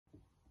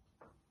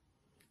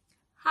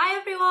Hi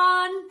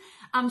everyone!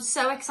 I'm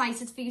so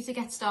excited for you to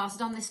get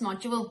started on this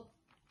module.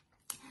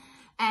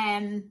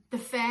 The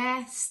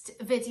first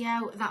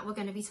video that we're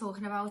going to be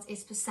talking about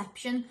is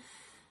perception.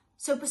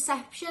 So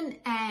perception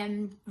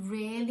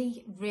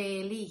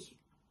really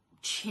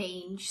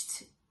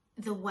changed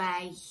the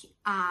way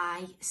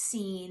I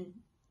seen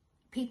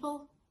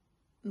people,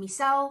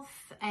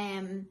 myself,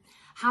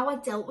 how I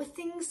dealt with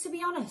things, to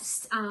be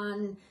honest,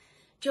 and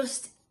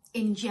just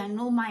in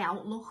general my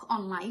outlook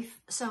on life.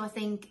 So I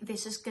think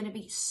this is going to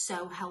be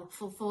so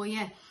helpful for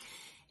you.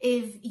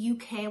 If you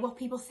care what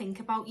people think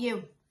about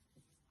you,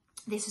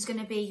 this is going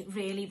to be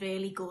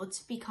really good,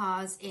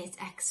 because it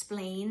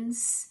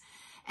explains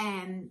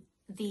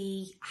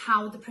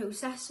how the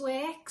process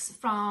works,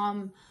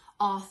 from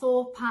our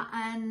thought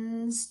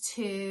patterns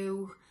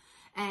to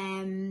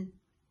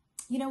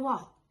you know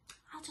what,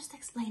 I'll just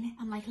explain it.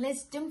 I'm like,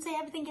 Liz, don't say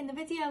everything in the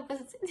video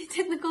because it's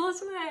in the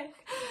coursework.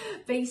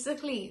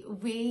 Basically,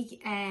 we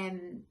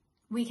can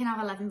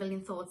have 11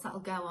 billion thoughts that'll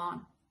go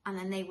on, and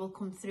then they will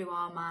come through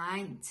our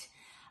mind.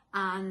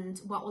 And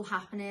what will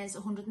happen is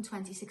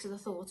 126 of the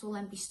thoughts will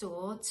then be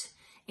stored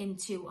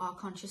into our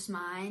conscious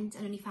mind,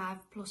 and only 5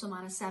 plus or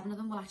minus 7 of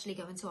them will actually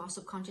go into our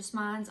subconscious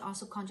mind. Our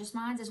subconscious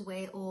mind is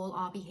where all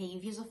our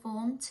behaviours are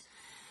formed.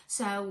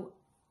 So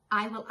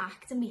I will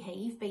act and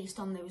behave based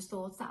on those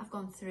thoughts that I've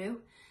gone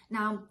through.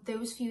 Now,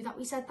 those few that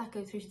we said that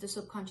go through to the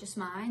subconscious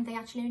mind, they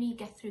actually only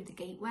get through the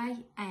gateway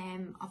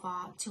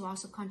to our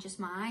subconscious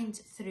mind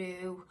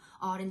through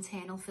our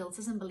internal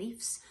filters and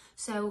beliefs.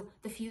 So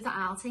the few that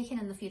I'll take in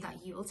and the few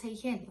that you will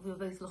take in, if we were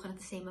both looking at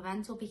the same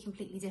event, will be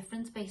completely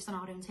different based on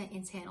our own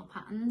internal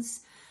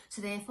patterns.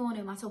 So therefore,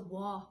 no matter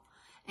what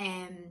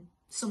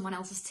someone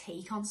else's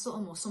take on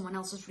something, or someone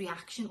else's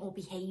reaction or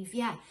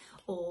behaviour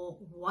or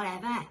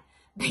whatever,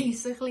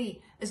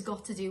 basically has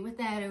got to do with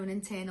their own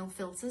internal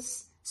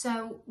filters.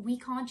 So we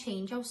can't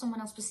change how someone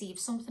else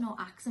perceives something or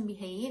acts and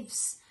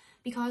behaves,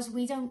 because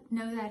we don't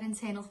know their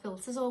internal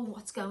filters or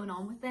what's going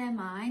on with their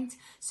mind.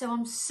 So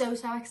I'm so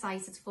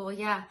excited for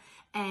you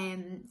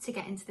to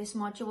get into this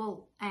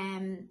module.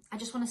 I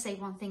just want to say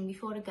one thing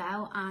before I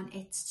go, and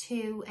it's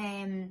to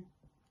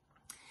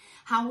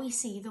how we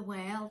see the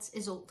world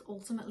is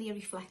ultimately a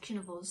reflection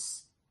of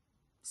us.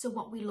 So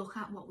what we look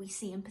at, what we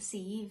see and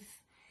perceive,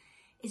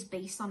 is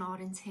based on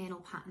our internal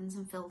patterns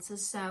and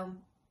filters. So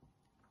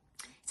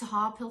it's a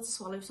hard pill to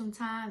swallow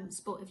sometimes,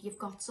 but if you've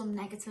got some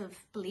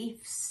negative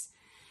beliefs,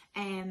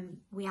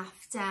 we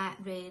have to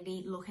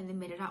really look in the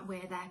mirror at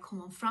where they're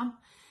coming from,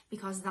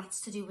 because that's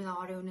to do with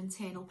our own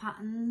internal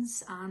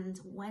patterns. And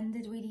when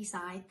did we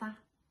decide that?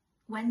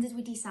 When did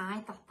we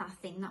decide that that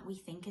thing that we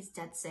think is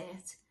dead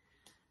set?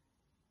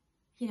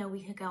 You know,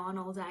 we could go on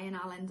all day and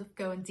I'll end up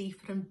going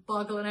deeper and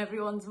boggling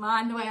everyone's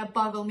mind the way I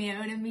boggle my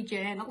own in my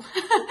journal.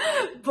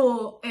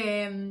 But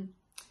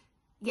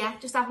yeah,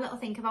 just have a little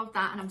think about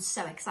that, and I'm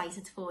so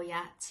excited for you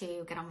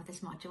to get on with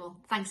this module.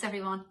 Thanks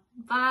everyone.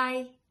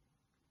 Bye.